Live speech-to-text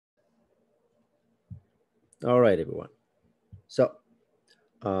All right, everyone. So,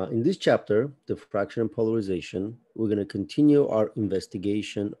 in this chapter, diffraction and polarization, we're going to continue our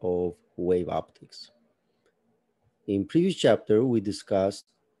investigation of wave optics. In previous chapter, we discussed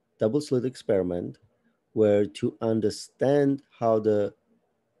double slit experiment, where to understand how the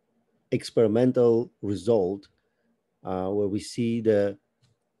experimental result, where we see the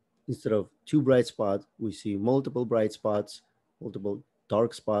instead of two bright spots, we see multiple bright spots, multiple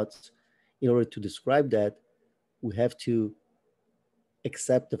dark spots. In order to describe that, we have to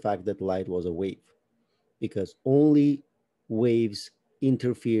accept the fact that light was a wave, because only waves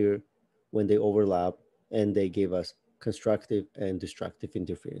interfere when they overlap and they give us constructive and destructive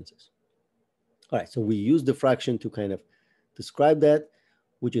interferences. All right, so we use diffraction to kind of describe that,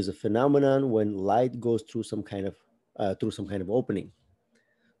 which is a phenomenon when light goes through some kind of opening.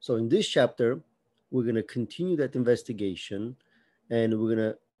 So in this chapter, we're going to continue that investigation, and we're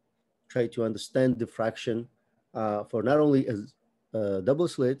going to try to understand diffraction for not only a double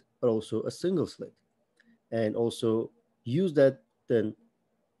slit, but also a single slit, and also use that then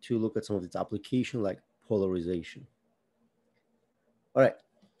to look at some of its application like polarization. All right.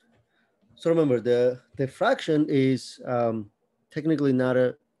 So remember, the diffraction is technically not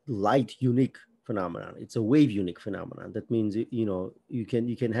a light unique phenomenon. It's a wave unique phenomenon. That means you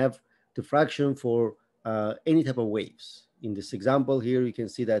can have diffraction for any type of waves. In this example here, you can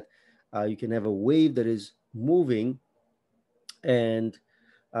see that you can have a wave that is moving, and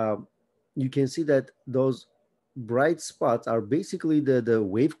um, you can see that those bright spots are basically the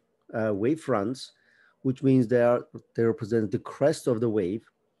wave fronts, which means they represent the crest of the wave,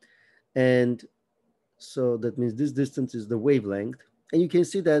 and so that means this distance is the wavelength. And you can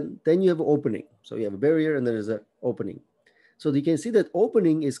see that then you have an opening. So you have a barrier and there is an opening. So you can see that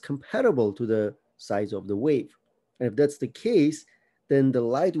opening is compatible to the size of the wave. And if that's the case, then the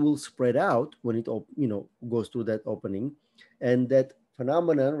light will spread out when it goes through that opening. And that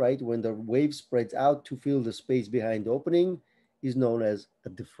phenomenon, right, when the wave spreads out to fill the space behind the opening, is known as a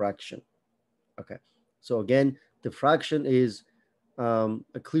diffraction. Okay. So again, diffraction is a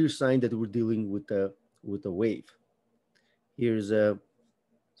clear sign that we're dealing with a wave. Here's a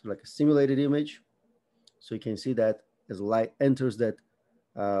sort of like a simulated image. So you can see that as light enters that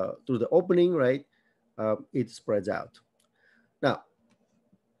through the opening, right, it spreads out. Now,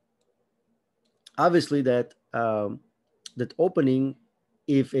 obviously that opening,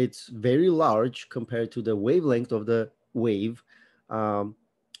 if it's very large compared to the wavelength of the wave,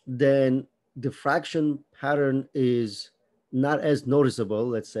 then diffraction pattern is not as noticeable,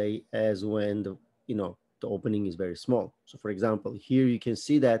 let's say, as when the opening is very small. So for example, here you can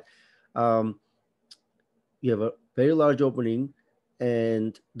see that um, you have a very large opening,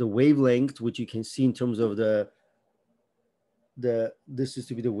 and the wavelength, which you can see in terms of this is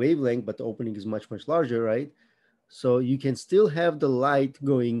to be the wavelength, but the opening is much, much larger, right? So you can still have the light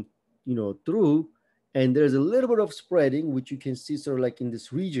going, through, and there's a little bit of spreading, which you can see sort of like in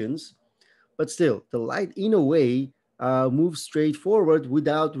these regions, but still the light in a way moves straight forward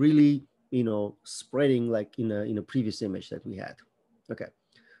without really, spreading like in a previous image that we had. Okay.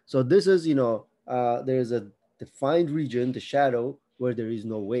 So this is, there's a defined region, the shadow, where there is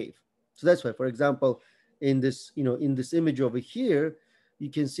no wave. So that's why, for example, in this image over here,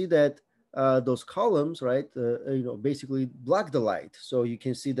 you can see that those columns, right, basically block the light. So you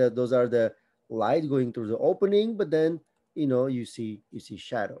can see that those are the light going through the opening, but then, you see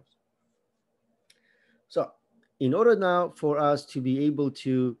shadows. So in order now for us to be able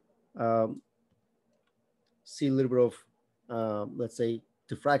to um, see a little bit of, let's say,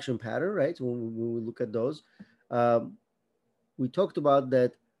 diffraction pattern, right? When we look at those, um, we talked about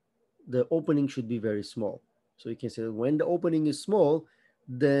that the opening should be very small. So you can say that when the opening is small,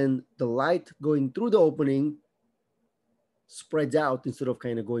 then the light going through the opening spreads out instead of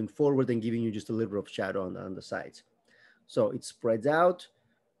kind of going forward and giving you just a little bit of shadow on the sides. So it spreads out.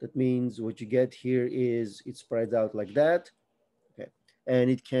 That means what you get here is it spreads out like that. Okay. And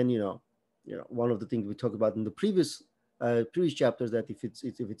it can, one of the things we talked about in the previous chapters, that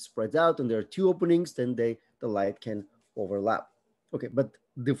if it spreads out and there are two openings, then the light can overlap. Okay, but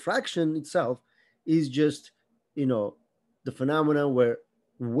diffraction itself is just, the phenomenon where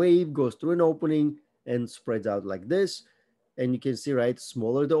wave goes through an opening and spreads out like this. And you can see, right,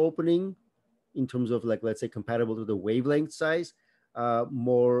 smaller the opening in terms of, like, let's say, compatible to the wavelength size,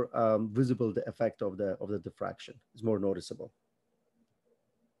 more visible the effect of the diffraction is more noticeable.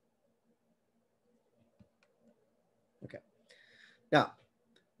 Okay. Now,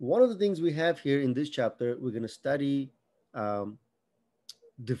 one of the things we have here in this chapter, we're going to study um,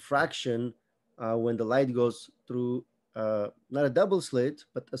 diffraction when the light goes through not a double slit,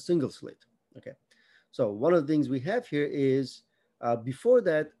 but a single slit. Okay. So one of the things we have here is before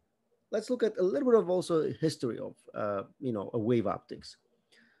that, let's look at a little bit of also history of a wave optics.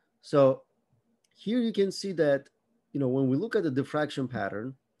 So here you can see that when we look at the diffraction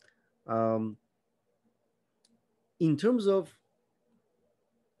pattern, um, in terms of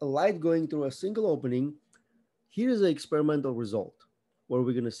a light going through a single opening, here is an experimental result where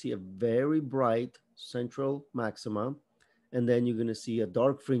we're going to see a very bright central maxima, and then you're going to see a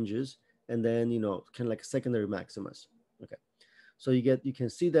dark fringes, and then kind of like a secondary maximus. Okay, so you can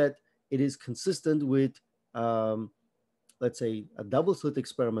see that it is consistent with let's say a double slit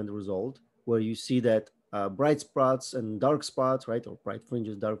experiment result where you see that bright spots and dark spots, right, or bright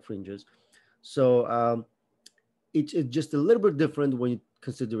fringes, dark fringes. So it's just a little bit different when you're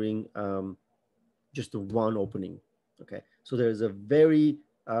considering just the one opening. Okay, so there's a very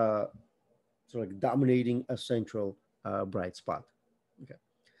sort of like dominating a central bright spot. Okay,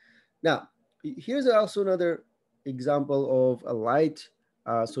 now here's also another example of a light.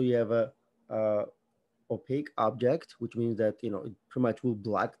 So you have a opaque object, which means that it pretty much will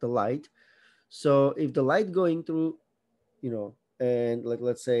block the light. So if the light going through, and like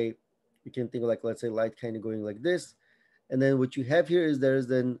let's say you can think of like let's say light kind of going like this, and then what you have here is there's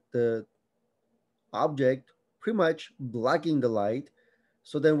then the object pretty much blocking the light.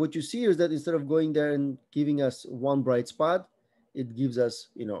 So then what you see is that instead of going there and giving us one bright spot, it gives us,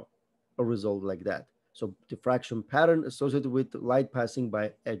 a result like that. So diffraction pattern associated with light passing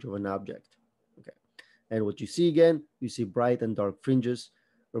by edge of an object. Okay. And what you see again, you see bright and dark fringes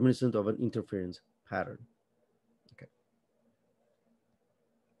reminiscent of an interference pattern. Okay.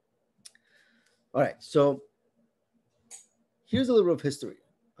 All right. So here's a little bit of history.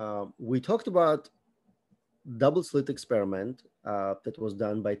 We talked about double slit experiment that was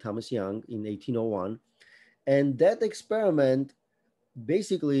done by Thomas Young in 1801. And that experiment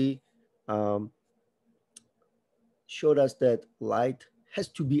basically showed us that light has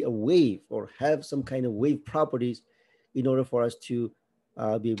to be a wave or have some kind of wave properties in order for us to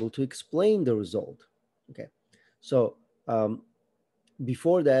be able to explain the result. Okay, so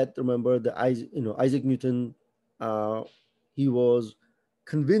before that, remember Isaac Newton, he was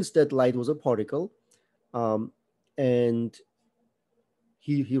convinced that light was a particle, and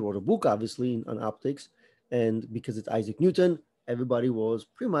he wrote a book, obviously, on optics. And because it's Isaac Newton, everybody was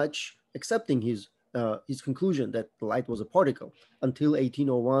pretty much accepting his conclusion that the light was a particle until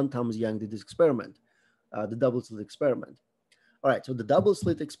 1801. Thomas Young did this experiment, the double slit experiment. All right, so the double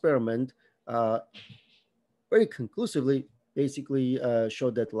slit experiment very conclusively basically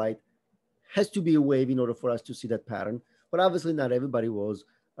showed that light has to be a wave in order for us to see that pattern. But obviously, not everybody was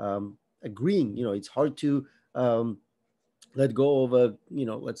agreeing. It's hard to let go of a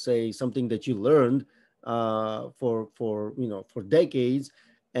let's say something that you learned for decades,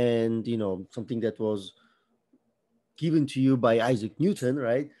 and something that was given to you by Isaac Newton,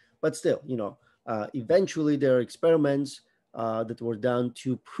 right? But still, eventually there are experiments that were done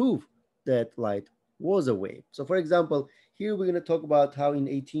to prove that light was a wave. So for example, here we're going to talk about how in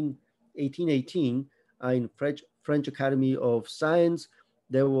 1818 in French Academy of Science,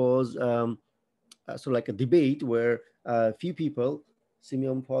 there was sort of like a debate where a few people,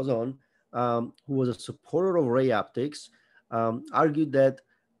 Simeon Poisson, who was a supporter of ray optics, argued that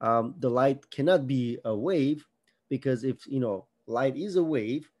the light cannot be a wave, because if light is a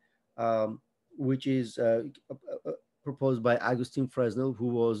wave, which is proposed by Augustin Fresnel, who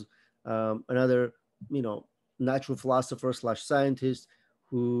was another natural philosopher slash scientist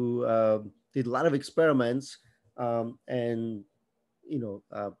who did a lot of experiments and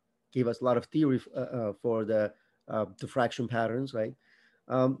gave us a lot of theory for the diffraction patterns, right?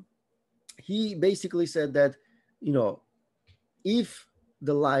 He basically said that if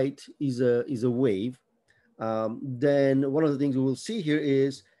the light is a wave, then one of the things we will see here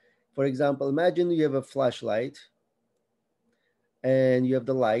is, for example, imagine you have a flashlight and you have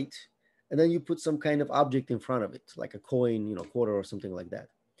the light, and then you put some kind of object in front of it, like a coin, quarter or something like that.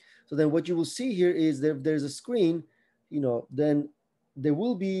 So then what you will see here is that if there's a screen, then there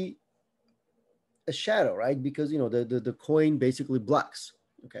will be a shadow, right? Because the coin basically blocks.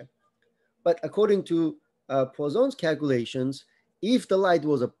 Okay, but according to Poisson's calculations, if the light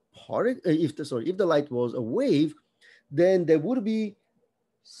was a if the light was a wave, then there would be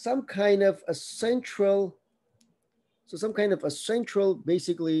some kind of a central,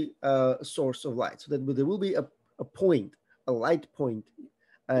 basically source of light. So that there will be a point, a light point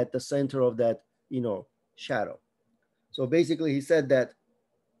at the center of that shadow. So basically, he said that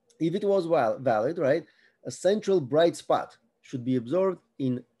if it was valid, right, a central bright spot should be observed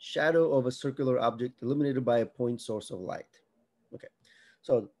in shadow of a circular object illuminated by a point source of light. Okay,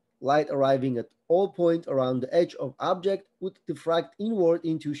 so light arriving at all points around the edge of object would diffract inward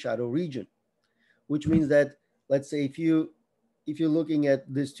into shadow region, which means that, let's say, if you're looking at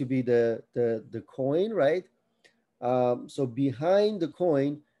this to be the coin, right? So behind the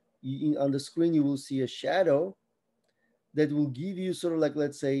coin, on the screen, you will see a shadow that will give you sort of like,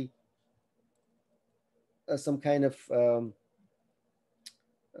 let's say, some kind of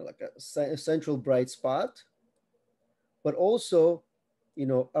like a central bright spot, but also,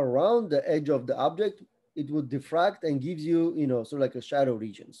 around the edge of the object, it would diffract and gives you, sort of like a shadow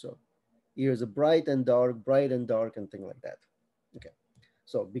region. So here's a bright and dark, and thing like that. Okay.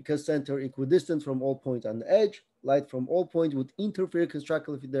 So because center equidistant from all points on the edge, light from all points would interfere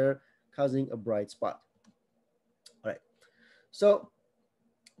constructively there, causing a bright spot. All right. So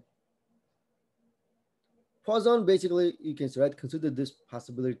Poisson basically, you can say, right, consider this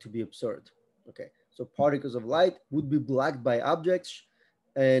possibility to be absurd. Okay. So particles of light would be blocked by objects,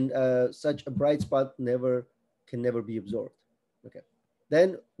 and such a bright spot can never be absorbed. Okay.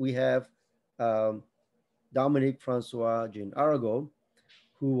 Then we have Dominique Francois Jean Arago,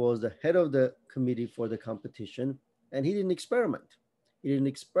 who was the head of the committee for the competition, and he did an experiment. He did an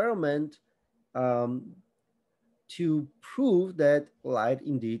experiment to prove that light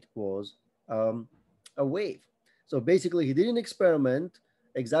indeed was a wave. So basically, he did an experiment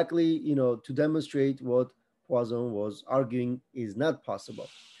exactly, to demonstrate what Poisson was arguing is not possible.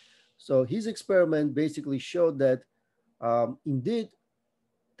 So his experiment basically showed that indeed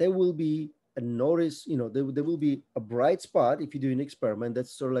there will be a notice, there will be a bright spot if you do an experiment.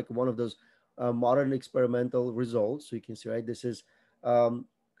 That's sort of like one of those modern experimental results. So you can see, right, this is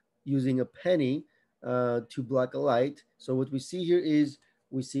using a penny to block a light. So what we see here is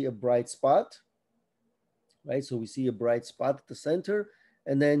we see a bright spot, right? So we see a bright spot at the center,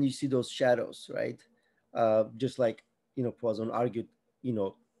 and then you see those shadows, right? Just like, Poisson argued,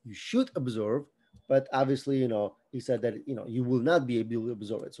 you should observe, but obviously, he said that, you will not be able to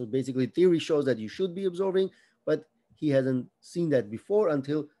observe it. So basically, theory shows that you should be observing, but he hasn't seen that before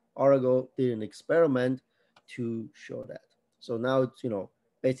until Arago did an experiment to show that. So now it's,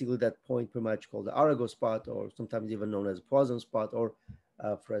 basically that point pretty much called the Arago spot, or sometimes even known as Poisson spot or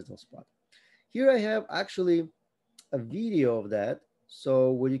Fresnel spot. Here I have actually a video of that.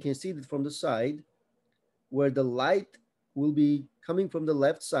 So where you can see that from the side, where the light will be coming from the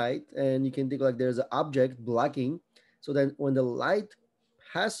left side, and you can think like there's an object blocking. So then when the light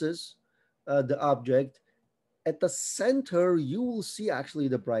passes the object, at the center, you will see actually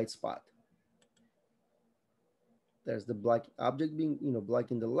the bright spot. There's the black object being,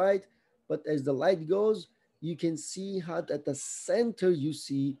 blocking the light. But as the light goes, you can see how at the center you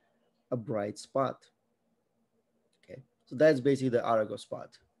see a bright spot. Okay, so that's basically the Arago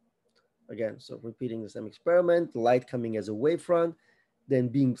spot. Again, so repeating the same experiment, the light coming as a wavefront, then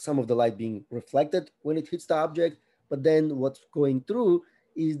being some of the light being reflected when it hits the object, but then what's going through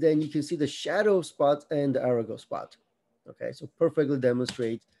is then you can see the shadow spot and the Arago spot. Okay, so perfectly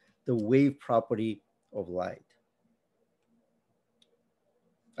demonstrates the wave property of light.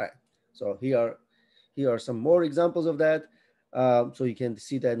 All right, so here are some more examples of that. So you can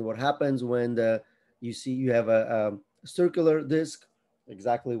see then what happens when you have a circular disc,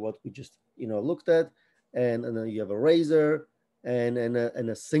 exactly what we just looked at, and then you have a razor and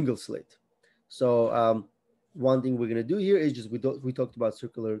a single slit. So one thing we're going to do here is just we talked about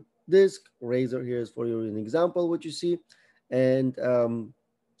circular disc. Razor here is for you an example what you see, and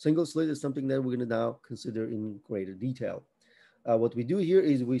single slit is something that we're going to now consider in greater detail. What we do here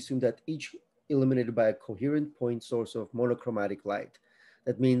is we assume that each illuminated by a coherent point source of monochromatic light.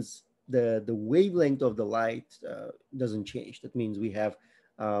 That means the wavelength of the light doesn't change. That means we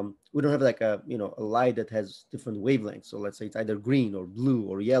don't have like a light that has different wavelengths. So let's say it's either green or blue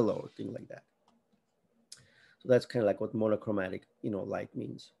or yellow or thing like that. So that's kind of like what monochromatic light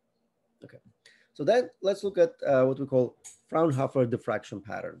means. Okay, so then let's look at what we call Fraunhofer diffraction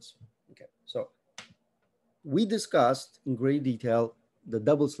patterns. Okay, so we discussed in great detail the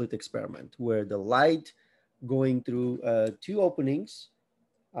double slit experiment, where the light going through two openings,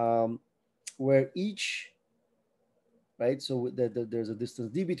 where each, right, so there's a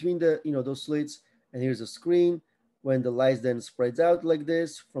distance d between those slits, and here's a screen. When the light then spreads out like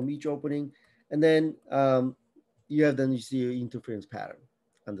this from each opening, and then you see an interference pattern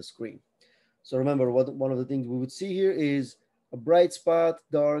on the screen. So remember, one of the things we would see here is a bright spot,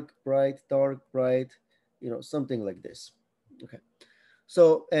 dark, bright, something like this. Okay,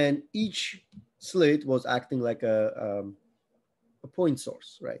 so and each slit was acting like a point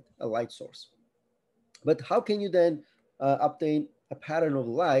source, right, a light source. But how can you then obtain a pattern of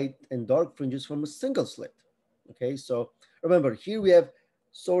light and dark fringes from a single slit? Okay, so remember, here we have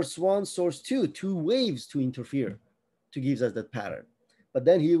source one, source two waves to interfere to give us that pattern. But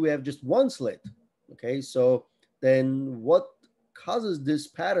then here we have just one slit. Okay, so then what causes this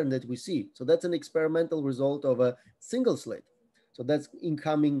pattern that we see? So that's an experimental result of a single slit. So that's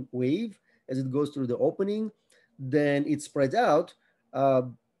incoming wave as it goes through the opening. Then it spreads out uh,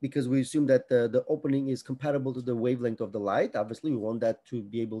 because we assume that the opening is compatible to the wavelength of the light. Obviously, we want that to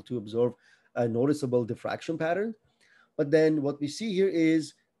be able to absorb a noticeable diffraction pattern. But then what we see here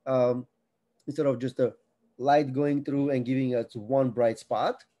is instead of just a light going through and giving us one bright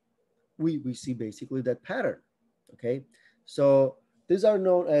spot, we see basically that pattern. Okay, so these are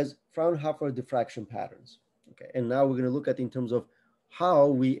known as Fraunhofer diffraction patterns. Okay, and now we're going to look at in terms of how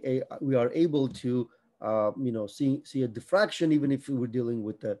we are able to see a diffraction even if we were dealing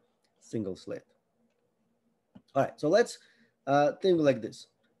with a single slit. All right, so let's think like this.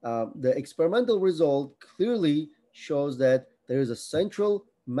 The experimental result clearly shows that there is a central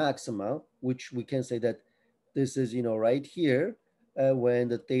maxima, which we can say that this is, right here when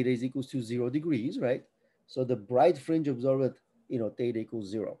the theta is equals to 0 degrees, right? So the bright fringe absorbed at, theta equals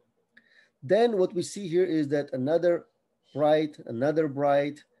 0. Then what we see here is that another bright, another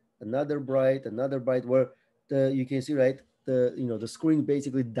bright, another bright, another bright, where you can see, right, the screen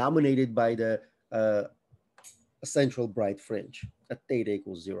basically dominated by the a central bright fringe at theta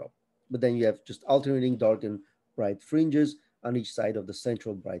equals 0. But then you have just alternating dark and bright fringes on each side of the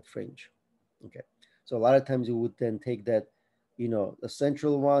central bright fringe. Okay, so a lot of times you would then take that, the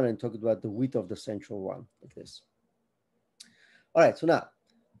central one and talk about the width of the central one like this. All right, so now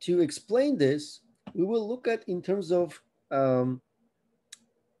to explain this, we will look at in terms of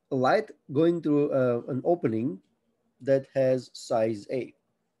light going through an opening that has size A.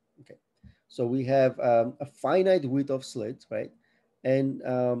 Okay, so we have a finite width of slits, right? And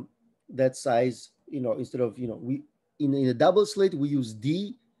that size, instead of, we in a double slit, we use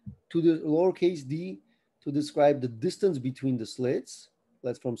D to the lowercase d to describe the distance between the slits.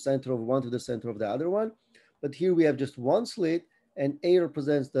 That's from center of one to the center of the other one. But here we have just one slit and A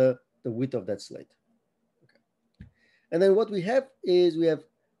represents the width of that slit. Okay. And then what we have is we have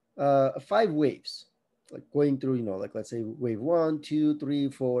 5 waves, like going through, like let's say wave 1, 2, 3,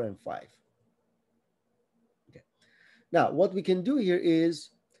 4, and 5. Okay. Now, what we can do here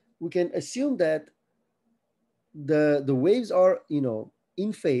is we can assume that the waves are,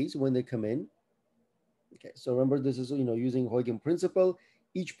 in phase when they come in. Okay, so remember this is, using Huygens principle.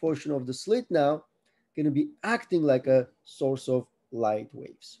 Each portion of the slit now going to be acting like a source of light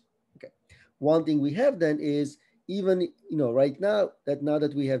waves. Okay, one thing we have then is even, right now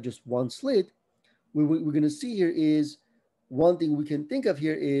that we have just one slit, we're going to see here is one thing we can think of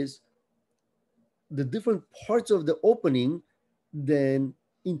here is the different parts of the opening then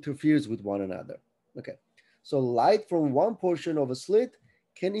interferes with one another. Okay, so light from one portion of a slit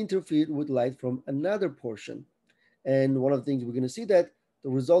can interfere with light from another portion. And one of the things we're going to see that the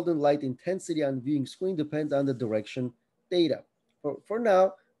resultant light intensity on viewing screen depends on the direction theta. For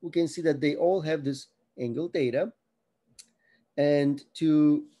now, we can see that they all have this angle theta. And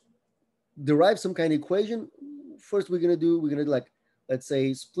to derive some kind of equation, first we're going to like, let's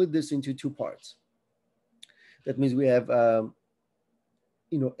say, split this into 2 parts. That means we have, A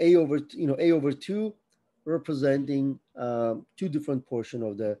over 2 representing 2 different portions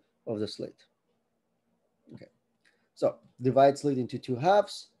of the slit. Okay, so divide slit into 2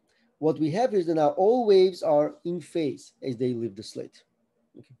 halves. What we have is that now all waves are in phase as they leave the slit.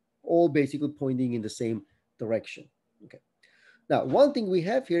 Okay, all basically pointing in the same direction. Okay, now one thing we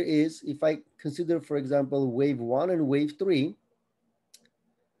have here is if I consider, for example, wave 1 and wave 3.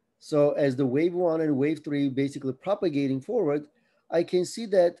 So as the wave 1 and wave 3 basically propagating forward, I can see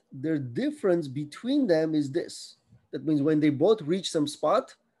that the difference between them is this. That means when they both reach some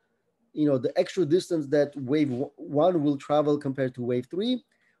spot, the extra distance that wave 1 will travel compared to wave 3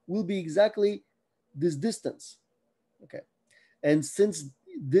 will be exactly this distance. Okay, and since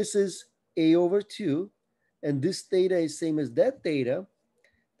this is A over 2 and this theta is same as that theta,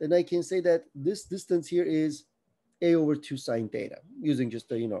 then I can say that this distance here is A over 2 sine theta using just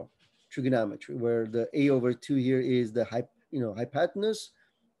the trigonometry, where the A over 2 here is the hypotenuse,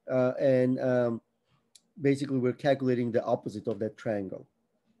 and basically we're calculating the opposite of that triangle.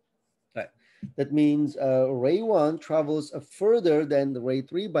 Right. That means ray 1 travels further than the ray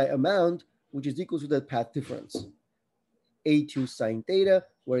 3 by amount, which is equal to that path difference, A2 sine theta,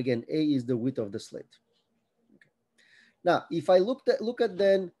 where again A is the width of the slit. Okay. Now, if I look at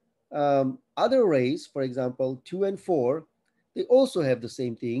then other rays, for example, 2 and 4, they also have the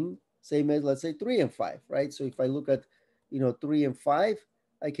same thing, same as let's say 3 and 5, right? So if I look at 3 and 5,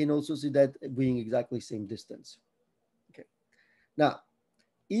 I can also see that being exactly same distance. Okay. Now,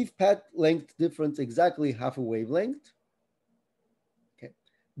 if path length difference exactly half a wavelength, okay,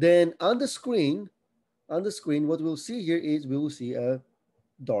 then on the screen, what we'll see here is we will see a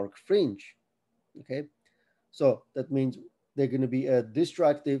dark fringe. Okay, so that means they're going to be a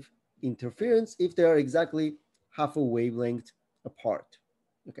destructive interference if they are exactly half a wavelength apart.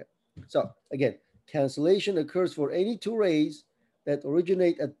 Okay, so again, cancellation occurs for any two rays that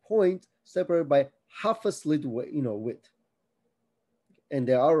originate at point separated by half a slit width. And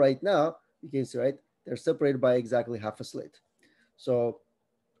they are right now, you can see, right, they're separated by exactly half a slit. So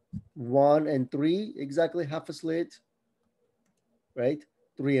 1 and 3 exactly half a slit, right?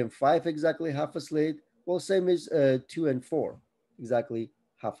 3 and 5 exactly half a slit. Well, same as 2 and 4 exactly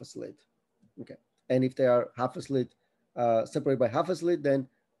half a slit. Okay, and if they are half a slit, separated by half a slit, then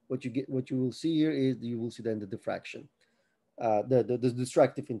what you will see here is you will see then the diffraction, the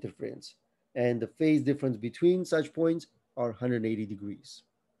destructive interference, and the phase difference between such points are 180 degrees.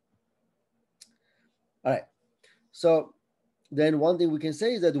 All right, so then one thing we can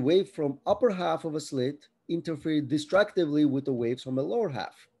say is that the wave from upper half of a slit interfered destructively with the waves from the lower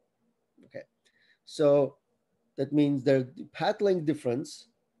half. Okay, so that means the path length difference,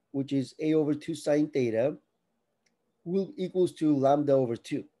 which is a over 2 sine theta, will equals to lambda over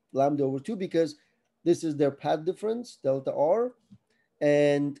 2. Lambda over 2 because this is their path difference, delta r,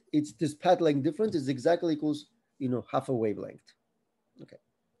 and it's this path length difference is exactly equals, half a wavelength. Okay,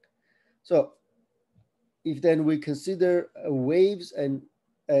 so if then we consider waves and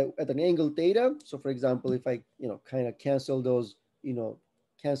at an angle theta, so for example, if I kind of cancel those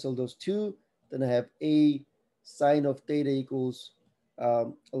two, then I have a sine of theta equals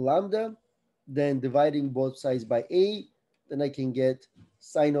lambda, then dividing both sides by a, then I can get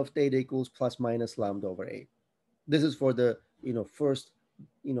sine of theta equals plus minus lambda over a. This is for the first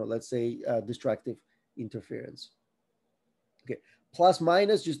let's say destructive interference. Okay, plus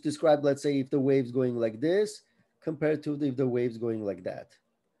minus just describe, let's say, if the wave's going like this compared to if the wave's going like that.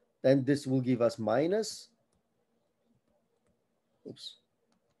 Then this will give us minus. Oops.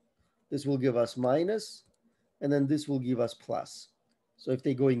 This will give us minus, and then this will give us plus. So if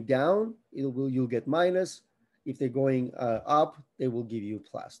they're going down, you'll get minus. If they're going up, they will give you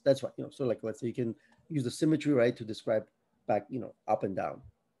plus. That's right. So like let's say you can use the symmetry, right, to describe back, up and down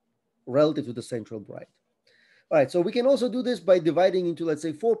relative to the central bright. All right, so we can also do this by dividing into, let's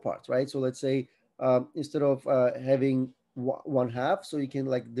say, 4 parts, right? So let's say instead of having 1/2, so you can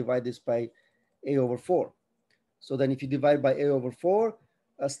like divide this by a over 4. So then if you divide by a over 4,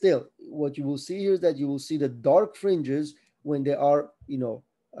 still what you will see here is that you will see the dark fringes when they are,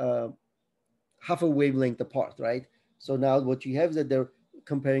 half a wavelength apart, right? So now what you have is that they're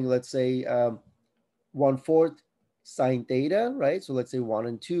comparing, let's say, 1/4 sine theta, right? So let's say 1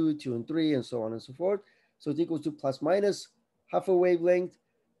 and 2, 2 and 3, and so on and so forth. So it's equals to plus minus half a wavelength.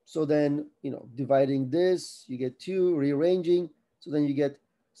 So then, dividing this, you get 2, rearranging. So then you get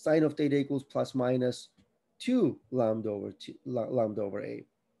sine of theta equals plus minus 2 lambda over a.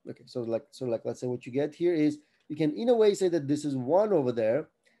 Okay, so like let's say what you get here is you can in a way say that this is 1 over there,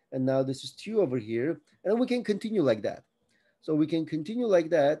 and now this is 2 over here, and we can continue like that. So we can continue like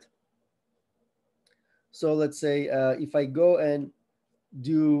that. So let's say if I go and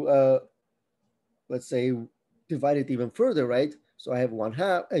do, let's say, divide it even further, right? So I have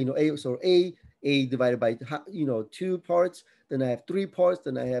 1/2, so a divided by, 2 parts. Then I have 3 parts.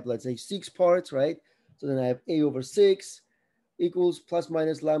 Then I have, let's say, 6 parts, right? So then I have a over 6 equals plus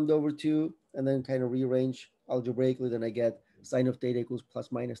minus lambda over 2, and then kind of rearrange algebraically. Then I get sine of theta equals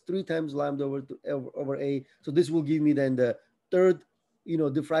plus minus 3 times lambda over a. So this will give me then the third,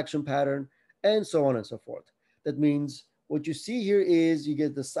 diffraction pattern, and so on and so forth. That means what you see here is you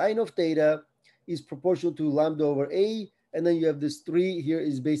get the sine of theta is proportional to lambda over a, and then you have this 3 here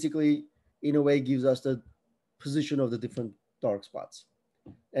is basically, in a way, gives us the position of the different dark spots.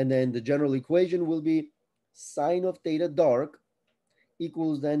 And then the general equation will be sine of theta dark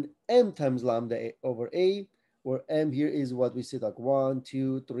equals then m times lambda over a, where m here is what we see like 1,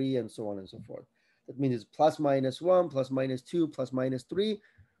 2, 3, and so on and so forth. That means it's plus minus 1, plus minus 2, plus minus 3.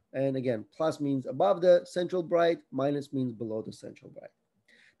 And again, plus means above the central bright, minus means below the central bright.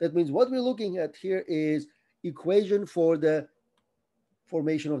 That means what we're looking at here is equation for the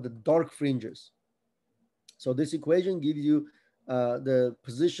formation of the dark fringes. So this equation gives you the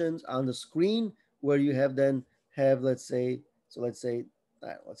positions on the screen where you have let's say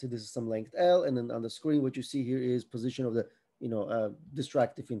this is some length L, and then on the screen what you see here is position of the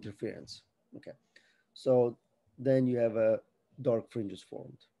destructive interference. Okay, so then you have a dark fringes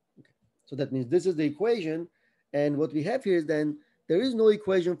formed. Okay, so that means this is the equation, and what we have here is then there is no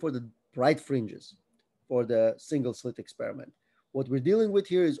equation for the bright fringes for the single slit experiment. What we're dealing with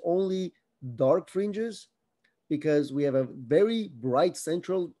here is only dark fringes because we have a very bright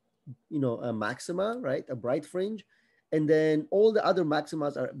central, a maxima, right? A bright fringe. And then all the other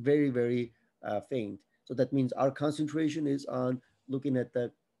maximas are very, very faint. So that means our concentration is on looking at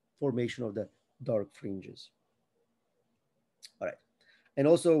the formation of the dark fringes. All right. And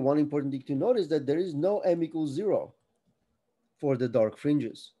also one important thing to note is that there is no m equals 0 for the dark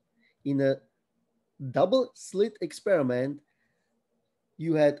fringes. In a double slit experiment,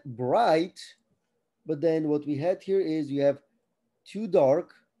 you had bright, but then what we had here is you have two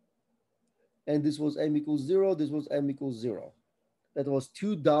dark, and this was m equals 0, this was m equals 0. That was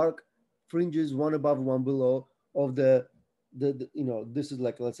two dark fringes, one above, one below of this is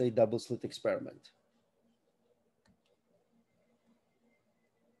like, let's say, double slit experiment.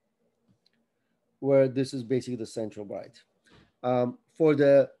 Where this is basically the central bright. For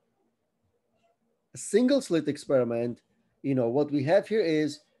the single slit experiment, what we have here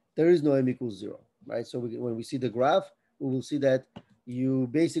is there is no m equals 0, right? So when we see the graph, we will see that you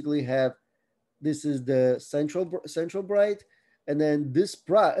basically have, this is the central bright, and then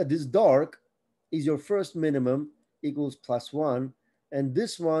this dark is your first minimum, equals +1, and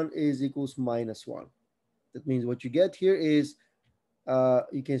this one is equals -1. That means what you get here is,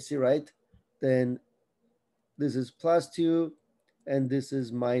 you can see, right? Then this is +2, and this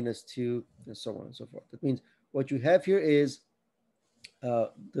is -2, and so on and so forth. That means what you have here is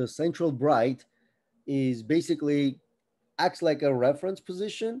the central bright is basically acts like a reference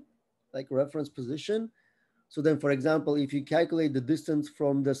position, So then, for example, if you calculate the distance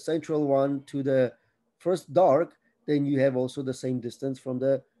from the central one to the first dark, then you have also the same distance from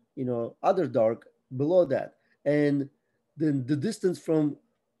the other dark below that, and then the distance from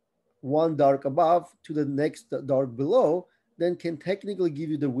one dark above to the next dark below then can technically give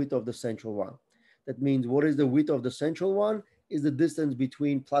you the width of the central one. That means what is the width of the central one is the distance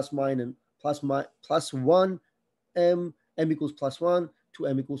between plus 1 m equals +1 to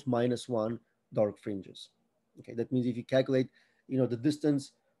m equals -1 dark fringes. Okay, that means if you calculate the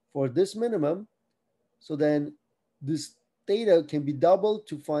distance for this minimum, so then this theta can be doubled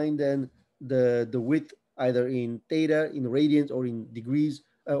to find then the width either in theta, in radians, or in degrees,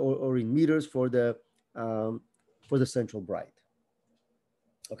 or in meters for the central bright.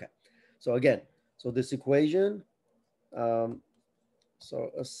 Okay, so again, so this equation,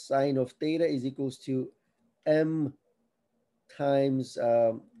 so a sine of theta is equals to m times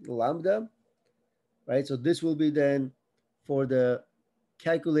lambda, right? So this will be then for the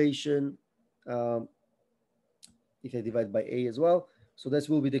calculation, if I divide by A as well. So this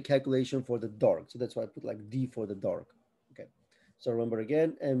will be the calculation for the dark. So that's why I put like D for the dark. Okay. So remember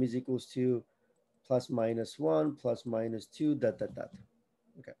again, M is equals to +-1 +-2 ...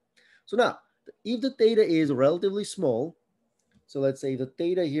 Okay. So now, if the theta is relatively small, so let's say the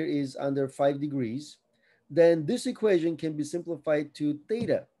theta here is under 5 degrees, then this equation can be simplified to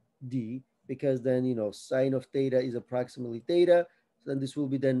theta d, because then, sine of theta is approximately theta. So then this will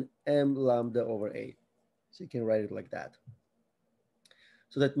be then m lambda over a. So you can write it like that.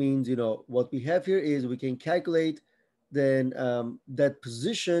 So that means, what we have here is we can calculate then that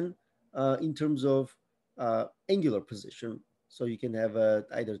position in terms of angular position. So you can have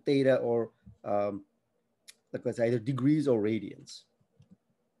either theta or like let's say either degrees or radians.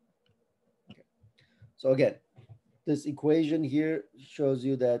 Okay. So again, this equation here shows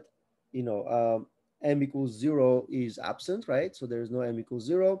you that m equals 0 is absent, right? So there is no m equals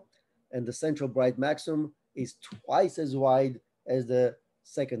 0, and the central bright maximum is twice as wide as the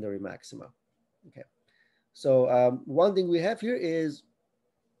secondary maxima. Okay. So one thing we have here is,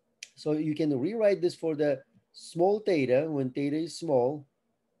 so you can rewrite this for the small theta when theta is small.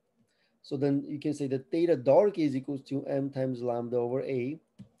 So then you can say that theta dark is equals to m times lambda over a.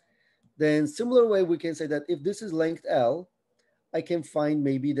 Then similar way, we can say that if this is length L, I can find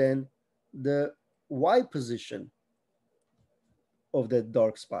maybe then the y position of the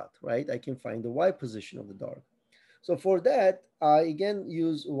dark spot, right? I can find the y position of the dark. So for that, I again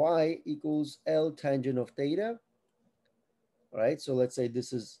use y equals L tangent of theta, right? So let's say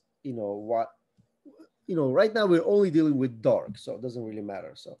this is, what, right now we're only dealing with dark, so it doesn't really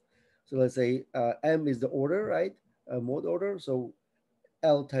matter. So let's say m is the order, right? Mode order. So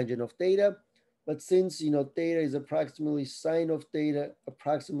L tangent of theta. But since, theta is approximately sine of theta,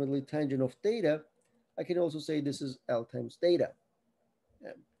 approximately tangent of theta, I can also say this is L times theta.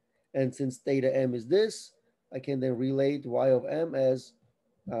 And since theta m is this, I can then relate y of m as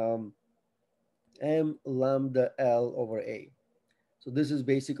m lambda L over a. So this is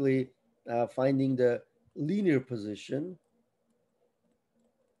basically finding the linear position.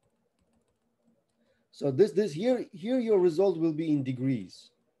 So this here your result will be in degrees.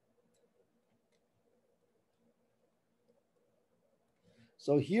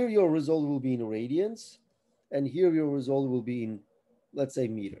 So here your result will be in radians, and here your result will be in, let's say,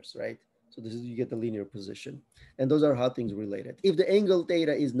 meters, right? So this is, you get the linear position, and those are how things related. If the angle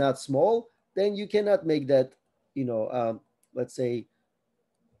theta is not small, then you cannot make that, you know, let's say,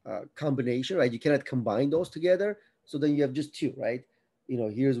 combination, right? You cannot combine those together. So then you have just two, right? You know,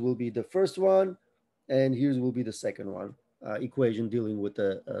 here's will be the first one, and here's will be the second one. Equation dealing with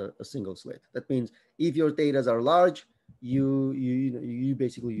a single slit. That means if your thetas are large, you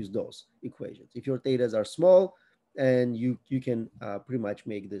basically use those equations. If your thetas are small, and you can pretty much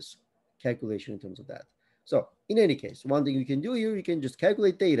make this calculation in terms of that. So in any case, one thing you can do here, you can just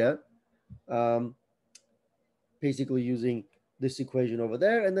calculate theta, um, basically using this equation over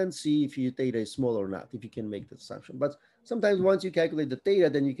there, and then see if your theta is small or not, if you can make the assumption. But sometimes once you calculate the theta,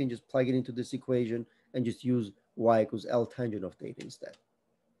 then you can just plug it into this equation and just use y equals L tangent of theta instead.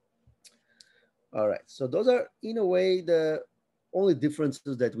 All right, so those are in a way the only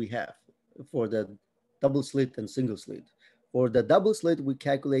differences that we have for the double slit and single slit. For the double slit, we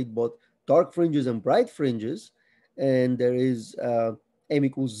calculate both dark fringes and bright fringes, and there is m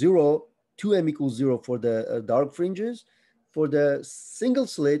equals 0, 2m equals 0 for the dark fringes. For the single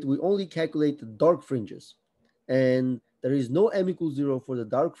slit, we only calculate the dark fringes, and there is no m equals 0 for the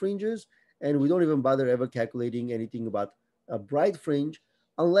dark fringes, and we don't even bother ever calculating anything about a bright fringe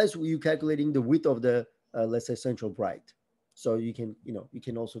unless you're calculating the width of the, let's say, central bright. So you can, you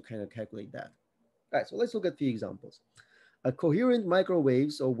can also kind of calculate that. All right, so let's look at a few examples. A coherent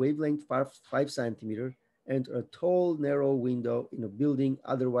microwave, so wavelength 5 centimeter, and a tall, narrow window in a building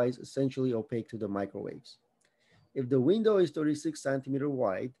otherwise essentially opaque to the microwaves. If the window is 36 centimeter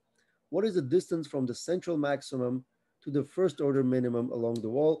wide, what is the distance from the central maximum to the first order minimum along the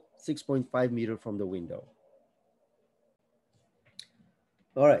wall, 6.5 meter from the window?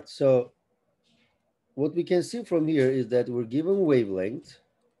 All right, so what we can see from here is that we're given wavelength,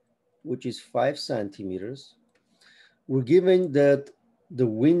 which is 5 centimeters. We're given that the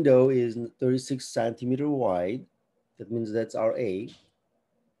window is 36 centimeter wide. That means that's our A.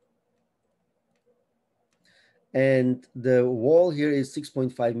 And the wall here is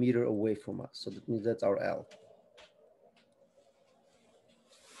 6.5 meter away from us. So that means that's our L.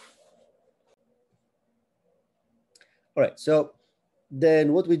 All right, so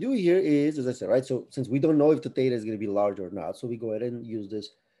then what we do here is, as I said, right, so since we don't know if the theta is going to be large or not, so we go ahead and use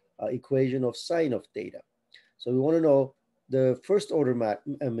this equation of sine of theta. So we want to know the first order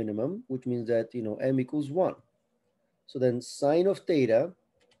minimum, which means that, m equals 1. So then sine of theta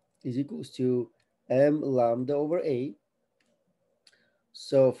is equals to m lambda over a.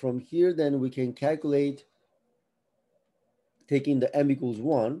 So from here, then we can calculate taking the m equals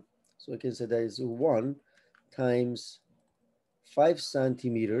 1. So I can say that is 1 times 5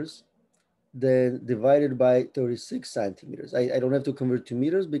 centimeters, then divided by 36 centimeters. I don't have to convert to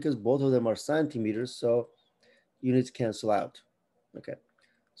meters because both of them are centimeters, so units cancel out. Okay,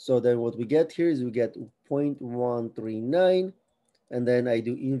 so then what we get here is we get 0.139, and then I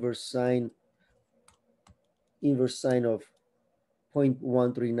do inverse sine of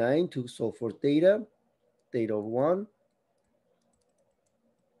 0.139 to solve for theta of 1,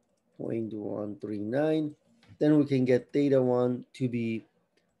 0.139. Then we can get theta 1 to be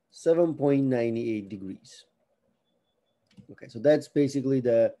 7.98 degrees. Okay, so that's basically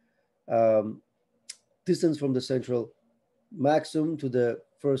the distance from the central maximum to the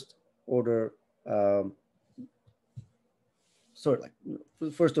first order,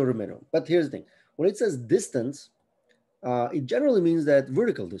 first order minimum. But here's the thing, when it says distance, it generally means that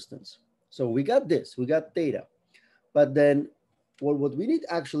vertical distance. So we got this, we got theta, but then what we need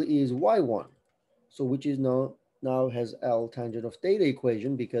actually is y1, so which is now has L tangent of theta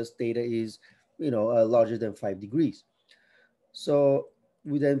equation because theta is, larger than 5 degrees. So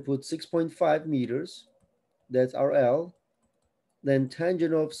we then put 6.5 meters, that's our L, then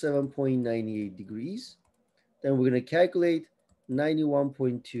tangent of 7.98 degrees. Then we're going to calculate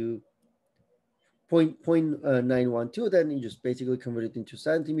 91.2.912, then you just basically convert it into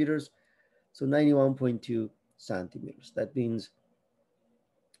centimeters. So 91.2 centimeters. That means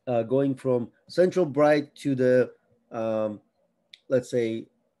going from central bright to the, let's say,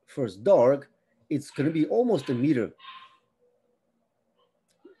 first dark, it's going to be almost a meter.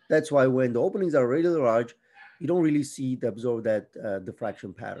 That's why when the openings are really large, you don't really see the absorb that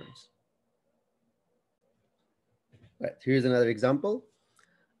diffraction patterns. Right, here's another example.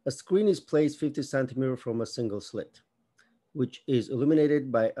 A screen is placed 50 centimeters from a single slit, which is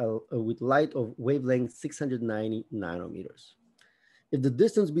illuminated by with light of wavelength 690 nanometers. If the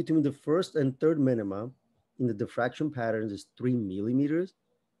distance between the first and third minima in the diffraction patterns is 3 millimeters,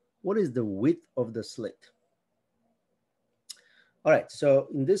 what is the width of the slit? All right, so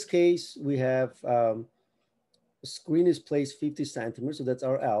in this case, we have the screen is placed 50 centimeters, so that's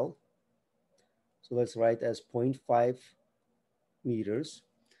our L. So let's write as 0.5 meters.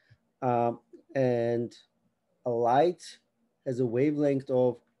 And a light has a wavelength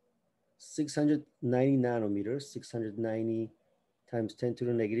of 690 nanometers, 690 times 10 to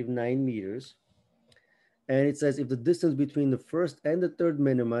the negative 9 meters. And it says if the distance between the first and the third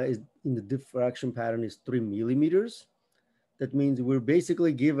minima is in the diffraction pattern is 3 millimeters, that means we're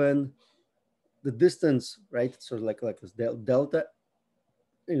basically given the distance, right? Sort of like this delta,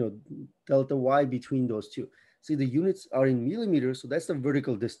 delta y between those two. See, the units are in millimeters, so that's the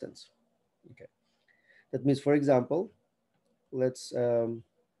vertical distance. Okay, that means, for example, let's do,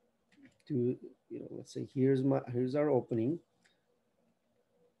 let's say here's our opening.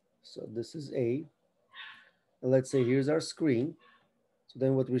 So this is A. And let's say here's our screen. So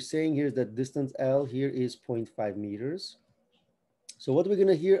then what we're saying here is that distance L here is 0.5 meters. So what we're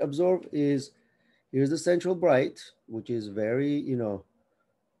gonna here absorb is, here's the central bright, which is very,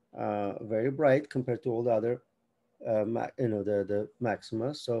 very bright compared to all the other, the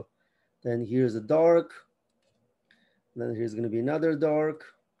maxima. So then here's the dark, and then here's gonna be another dark,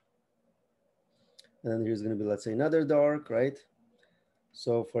 and then here's gonna be, let's say, another dark, right?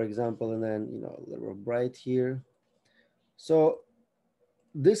 So for example, and then, a little bright here. So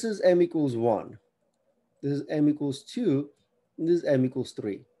this is M equals 1. This is M equals 2. And this is M equals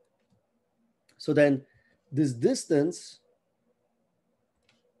 3. So then this distance,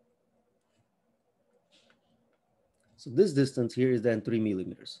 so this distance here is then 3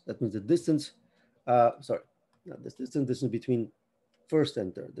 millimeters. That means the distance, sorry, not this distance between first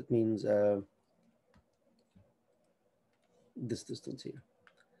and third. That means this distance here.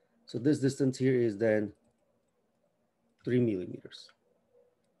 So this distance here is then 3 millimeters.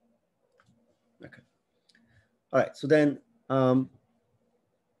 Okay. All right. So then,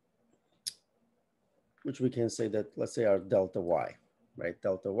 which we can say that, let's say our delta y, right?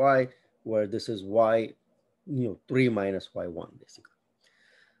 Delta y, where this is y, 3 minus y1, basically.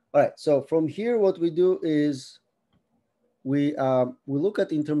 All right. So from here, what we do is we look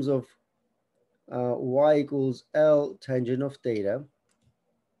at in terms of y equals L tangent of theta.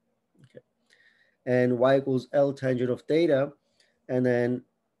 Okay. And y equals L tangent of theta. And then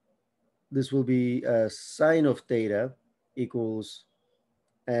this will be sine of theta equals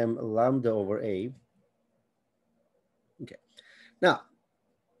m lambda over a. Okay. Now,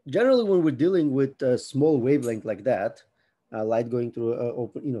 generally, when we're dealing with a small wavelength like that, light going through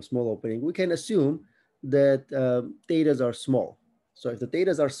a small opening, we can assume that thetas are small. So if the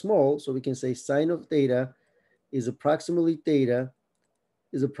thetas are small, so we can say sine of theta is approximately tangent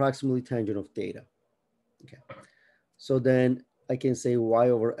of theta. Okay. So then I can say y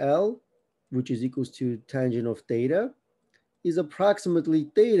over L, which is equals to tangent of theta, is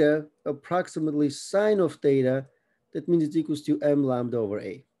approximately theta, approximately sine of theta. That means it's equals to m lambda over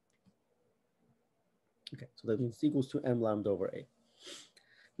a. Okay, so that means it's equals to m lambda over a.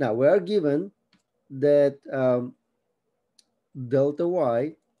 Now we are given that delta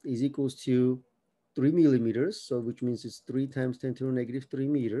y is equals to 3 millimeters, so which means it's 3 times 10 to the negative 3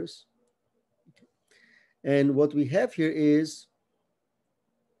 meters. Okay. And what we have here is,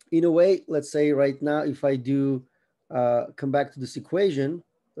 in a way, let's say right now, if I do come back to this equation,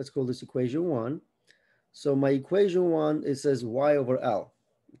 let's call this equation 1. So my equation 1, it says y over L.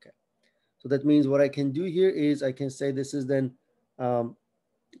 Okay. So that means what I can do here is I can say this is then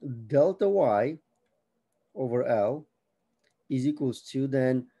delta y over L is equals to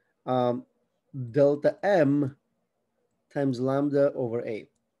then delta m times lambda over a.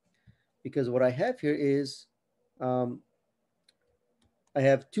 Because what I have here is I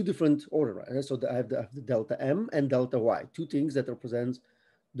have two different order, right? So I have the delta m and delta y, two things that represent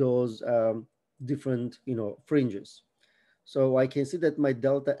those different, fringes. So I can see that my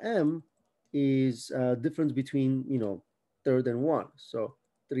delta m is difference between, third and 1. So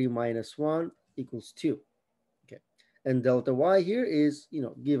 3 minus 1 equals 2. Okay. And delta y here is,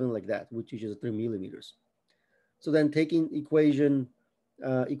 given like that, which is 3 millimeters. So then taking equation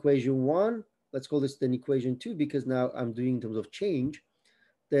 1, let's call this then equation 2, because now I'm doing in terms of change.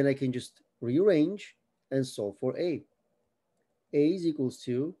 Then I can just rearrange and solve for a. A is equals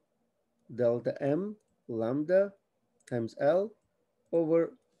to delta m lambda times L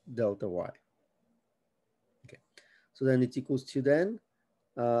over delta y. Okay, so then it's equals to then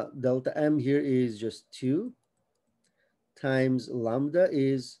delta m here is just 2 times lambda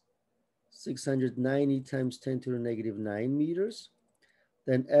is 690 times 10 to the negative 9 meters.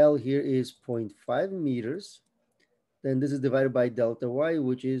 Then L here is 0.5 meters. Then this is divided by delta Y,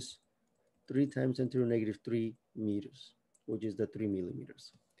 which is 3 times 10 to the negative 3 meters, which is the 3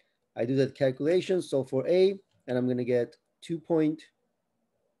 millimeters. I do that calculation. So for A, and I'm going to get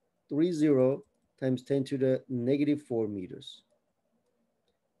 2.30 times 10 to the negative 4 meters.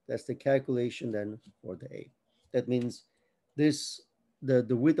 That's the calculation then for the A. That means this,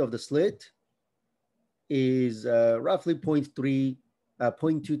 the width of the slit is roughly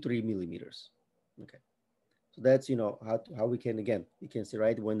 0.23 millimeters. Okay. So that's, how we can, again, you can see,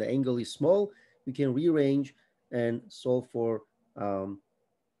 right, when the angle is small, we can rearrange and solve for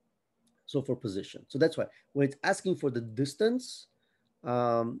position. So that's why when it's asking for the distance,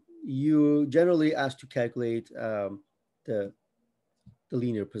 you generally ask to calculate the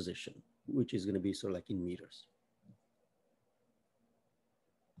linear position, which is going to be sort of like in meters.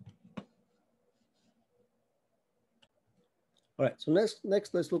 All right, so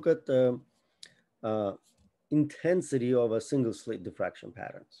next let's look at the intensity of a single slit diffraction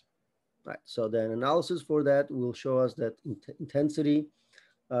patterns. All right, so then analysis for that will show us that intensity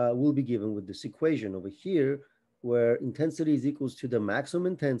will be given with this equation over here, where intensity is equals to the maximum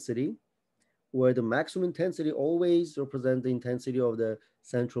intensity, where the maximum intensity always represents the intensity of the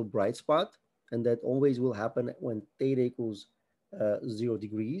central bright spot, and that always will happen when theta equals 0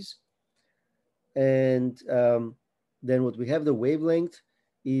 degrees. And then what we have, the wavelength,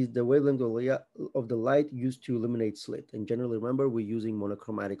 is the wavelength of the light used to illuminate slit. And generally, remember, we're using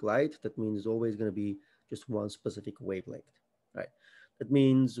monochromatic light. That means it's always going to be just one specific wavelength, right? That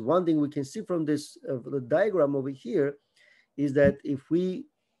means one thing we can see from this the diagram over here is that if we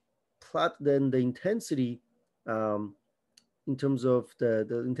plot then the intensity in terms of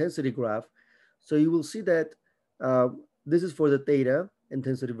the intensity graph, so you will see that this is for the theta,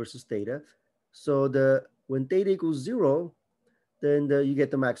 intensity versus theta. So when theta equals 0, then you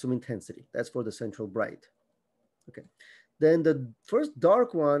get the maximum intensity. That's for the central bright. Okay. Then the first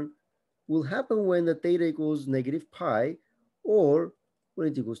dark one will happen when the theta equals negative pi, or when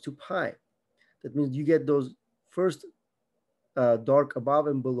it equals to pi. That means you get those first dark above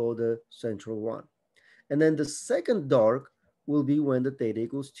and below the central one. And then the second dark will be when the theta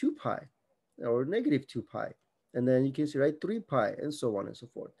equals 2 pi or negative 2 pi. And then you can see, right, 3 pi and so on and so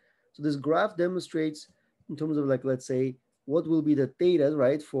forth. So this graph demonstrates in terms of, like, let's say, what will be the theta,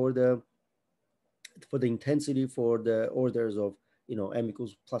 right, for the intensity for the orders of, m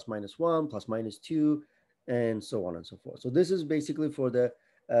equals plus minus 1, plus minus 2, and so on and so forth. So this is basically for the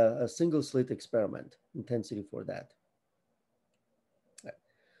a single slit experiment, intensity for that.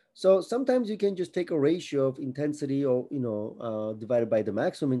 So sometimes you can just take a ratio of intensity, or divided by the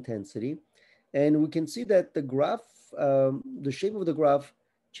maximum intensity, and we can see that the graph, the shape of the graph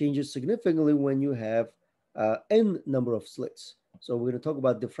changes significantly when you have n number of slits. So we're going to talk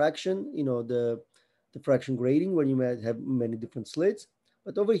about diffraction, the diffraction grading, when you might have many different slits.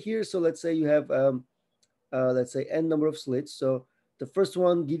 But over here, so let's say you have let's say n number of slits. So the first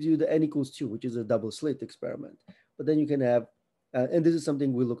one gives you the n equals 2, which is a double slit experiment. But then you can have and this is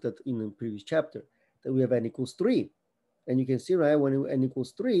something we looked at in the previous chapter, that we have n equals 3. And you can see, right, when n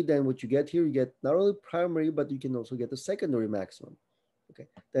equals 3, then what you get here, you get not only primary, but you can also get the secondary maximum. Okay,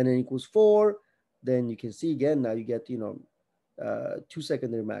 then n equals 4, then you can see again, now you get, 2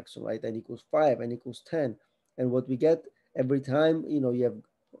 secondary maximum, right? N equals 5, n equals 10. And what we get every time, you have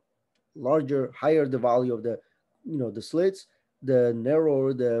larger, higher the value of the, the slits, the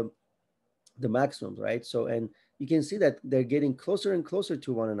narrower the maximums, right? So, and you can see that they're getting closer and closer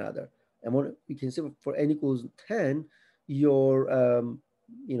to one another. And when you can see for n equals 10, your,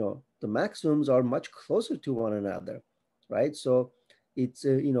 the maximums are much closer to one another, right? So it's,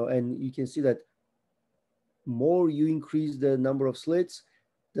 and you can see that more you increase the number of slits,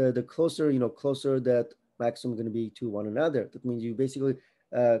 the closer, closer that maximum going to be to one another. That means you basically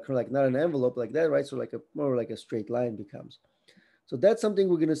kind of like not an envelope like that, right? So like more like a straight line becomes. So that's something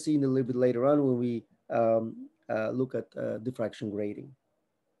we're going to see in a little bit later on when we look at diffraction grading.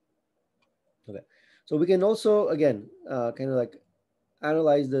 Okay, so we can also, again, kind of like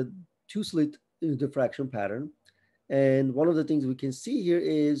analyze the two slit diffraction pattern. And one of the things we can see here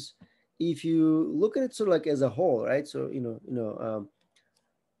is if you look at it sort of like as a whole, right? So,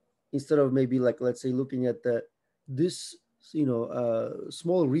 instead of maybe like, let's say, looking at this,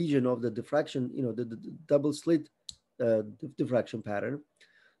 small region of the diffraction, the double slit diffraction pattern.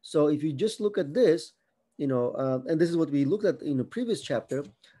 So if you just look at this, and this is what we looked at in the previous chapter,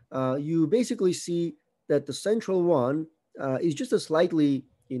 you basically see that the central one is just a slightly,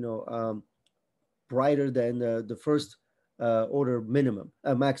 brighter than the first order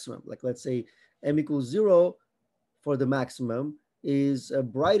maximum. Like let's say m equals 0 for the maximum, is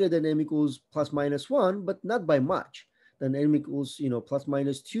brighter than m equals plus minus 1, but not by much. Then m equals, plus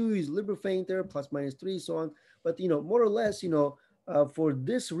minus 2 is a little bit fainter, plus minus 3, so on. But, more or less, for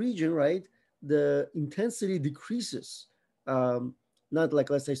this region, right, the intensity decreases, not like,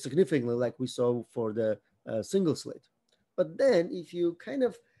 let's say, significantly like we saw for the single slit. But then if you kind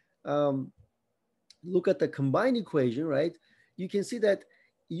of look at the combined equation, right, you can see that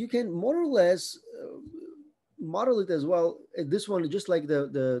you can more or less model it as well. This one, just like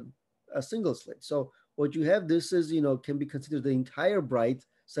the a single slit. So what you have, this is, can be considered the entire bright,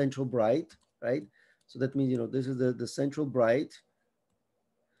 central bright, right? So that means, this is the central bright,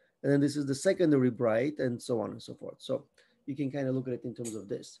 and then this is the secondary bright, and so on and so forth. So you can kind of look at it in terms of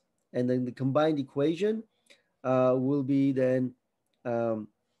this. And then the combined equation will be then, so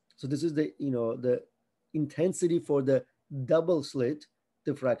this is the, the intensity for the double slit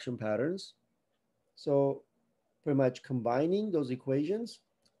diffraction patterns. So pretty much combining those equations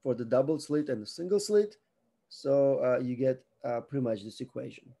for the double slit and the single slit. So you get pretty much this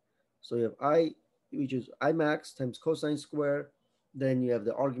equation. So you have I, which is I max times cosine square. Then you have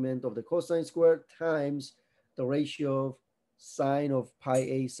the argument of the cosine square times the ratio of sine of pi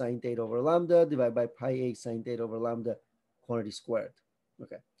a sine theta over lambda divided by pi a sine theta over lambda quantity squared.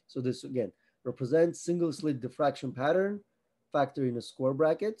 Okay, so this again represents single slit diffraction pattern, factor in the square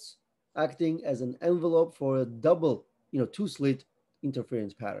brackets, acting as an envelope for a double, two slit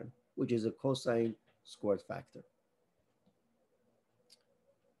interference pattern, which is a cosine squared factor.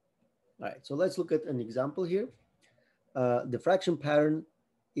 All right, so let's look at an example here. Diffraction pattern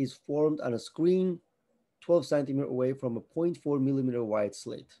is formed on a screen 12 centimeter away from a 0.4 millimeter wide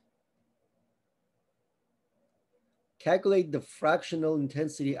slit. Calculate the fractional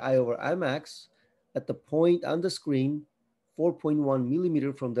intensity I over I max at the point on the screen 4.1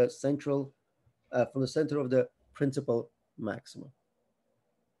 millimeter from the center of the principal maximum.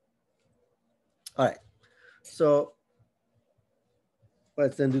 All right, so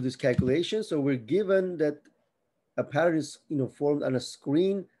let's then do this calculation. So we're given that a pattern is formed on a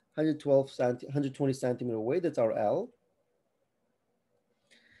screen 120 centimeter away. That's our L,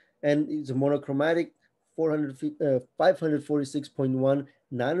 and it's a monochromatic 546.1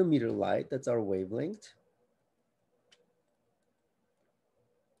 nanometer light. That's our wavelength.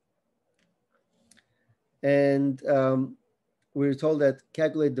 And we're told that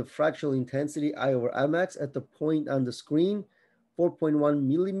calculate the fractional intensity I over I max at the point on the screen 4.1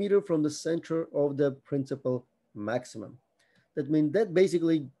 millimeter from the center of the principal maximum. That means that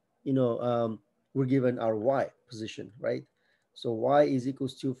basically, we're given our Y position, right? So Y is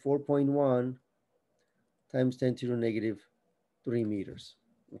equals to 4.1 times 10 to the negative 3 meters.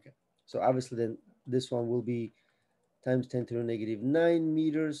 Okay, so obviously then this one will be times 10 to the negative 9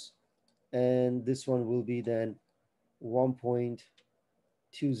 meters, and this one will be then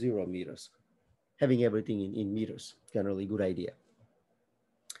 1.20 meters. Having everything in meters, generally good idea.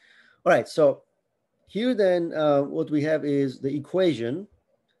 All right, so here then what we have is the equation.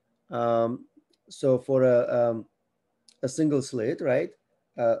 So for a single slit, right,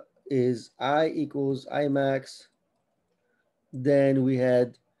 is I equals I max. Then we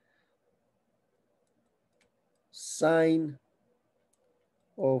had sine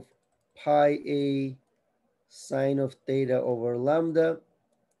of pi a sine of theta over lambda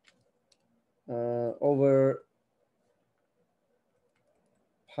over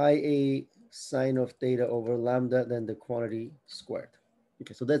pi a sine of theta over lambda, then the quantity squared.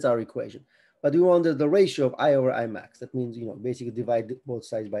 Okay, so that's our equation. But we wanted the ratio of I over I max. That means, basically divide both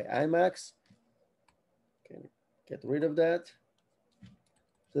sides by I max. Okay, get rid of that.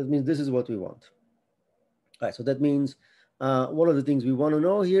 So that means this is what we want. All right, so that means one of the things we want to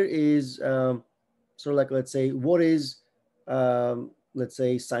know here is sort of like, let's say, what is, let's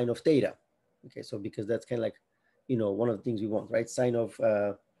say, sine of theta? Okay, so because that's kind of like, one of the things we want, right? Sine of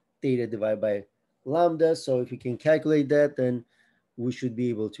theta divided by lambda. So if we can calculate that, then we should be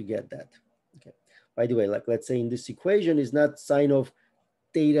able to get that. Okay. By the way, like let's say in this equation is not sine of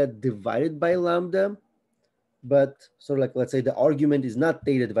theta divided by lambda, but sort of like, let's say the argument is not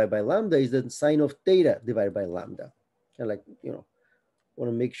theta divided by lambda, is the sine of theta divided by lambda. Kind of like, want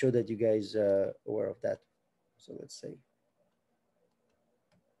to make sure that you guys are aware of that. So let's say.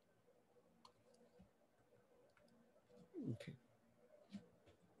 Okay.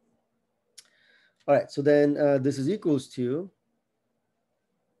 All right, so then this is equals to,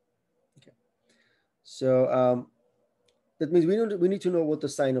 okay. So that means we need to know what the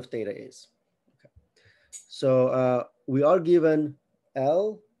sine of theta is. Okay. So we are given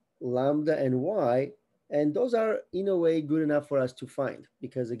L, lambda, and Y, and those are in a way good enough for us to find,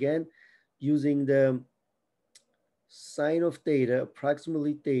 because again, using the sine of theta,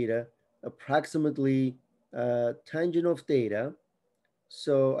 approximately tangent of theta.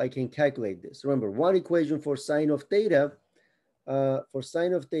 So I can calculate this. Remember, one equation for sine of theta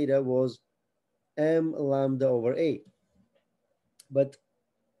was m lambda over a. But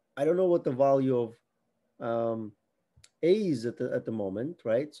I don't know what the value of a is at the moment,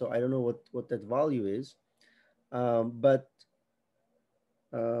 right? So I don't know what that value is. But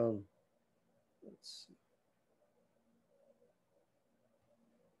let's see.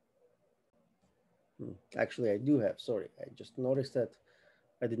 Actually, I do have, sorry, I just noticed that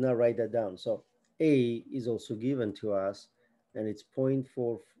I did not write that down. So A is also given to us, and it's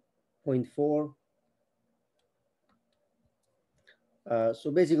 0.4.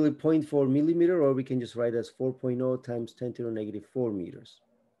 So basically 0.4 millimeter, or we can just write as 4.0 times 10 to the negative 4 meters.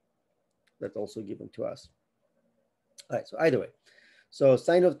 That's also given to us. All right, so either way. So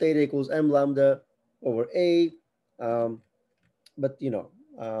sine of theta equals m lambda over A. But,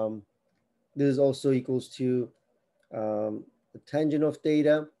 this is also equals to the tangent of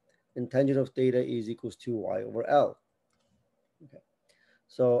theta, and tangent of theta is equals to y over L. Okay.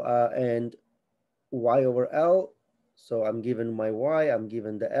 So, and y over L, so I'm given my y, I'm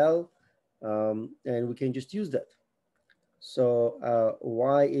given the L, and we can just use that. So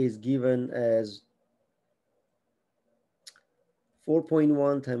y is given as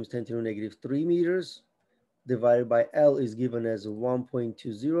 4.1 times 10 to the negative 3 meters, divided by L is given as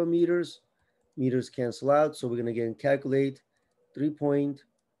 1.20 meters. Meters cancel out, so we're going to again calculate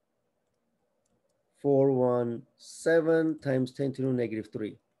 3.417 times 10 to the negative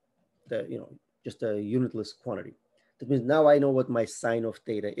 3. Just a unitless quantity. That means now I know what my sine of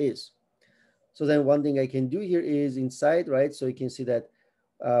theta is. So then one thing I can do here is inside, right? So you can see that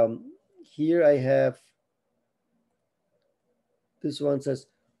here I have, this one says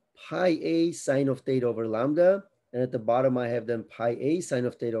pi a sine of theta over lambda. And at the bottom, I have then pi a sine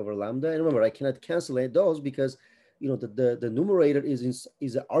of theta over lambda. And remember, I cannot cancel those because the numerator is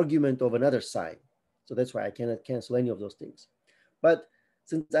an argument of another sign. So that's why I cannot cancel any of those things. But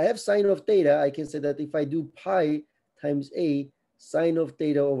since I have sine of theta, I can say that if I do pi times a sine of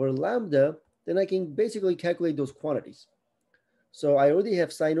theta over lambda, then I can basically calculate those quantities. So I already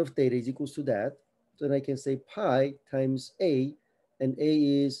have sine of theta is equals to that. So then I can say pi times a, and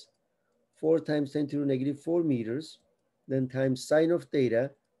a is 4 times 10 to the negative 4 meters, then times sine of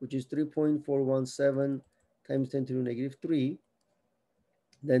theta, which is 3.417 times 10 to the negative 3,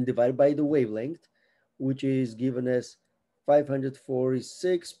 then divided by the wavelength, which is given as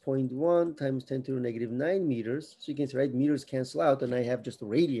 546.1 times 10 to the negative 9 meters. So you can see, right, meters cancel out, and I have just a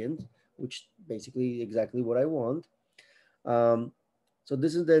radiant, which basically exactly what I want. So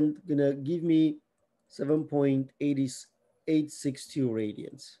this is then going to give me 7.862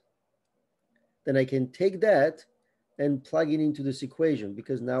 radians. Then I can take that and plug it into this equation,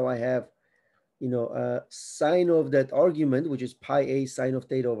 because now I have, sine of that argument, which is pi a sine of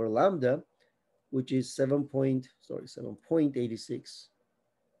theta over lambda, which is 7.86862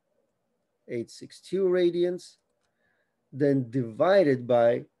 radians, then divided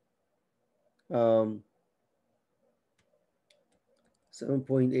by 7.862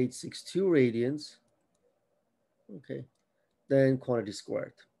 radians, okay, then quantity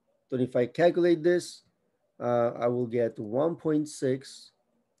squared. So if I calculate this, I will get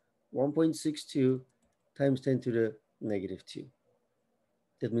 1.62 times 10 to the negative 2.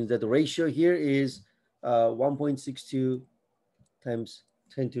 That means that the ratio here is 1.62 times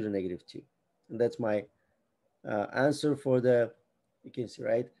 10 to the negative 2. And that's my answer for you can see,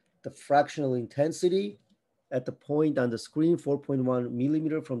 right, the fractional intensity at the point on the screen, 4.1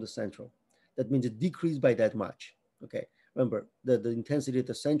 millimeter from the central. That means it decreased by that much. Okay, remember the intensity at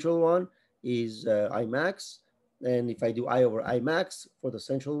the central one is I max, and if I do I over I max for the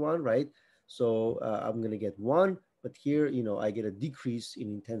central one, right, so I'm going to get 1, but here, I get a decrease in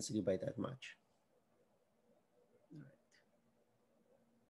intensity by that much.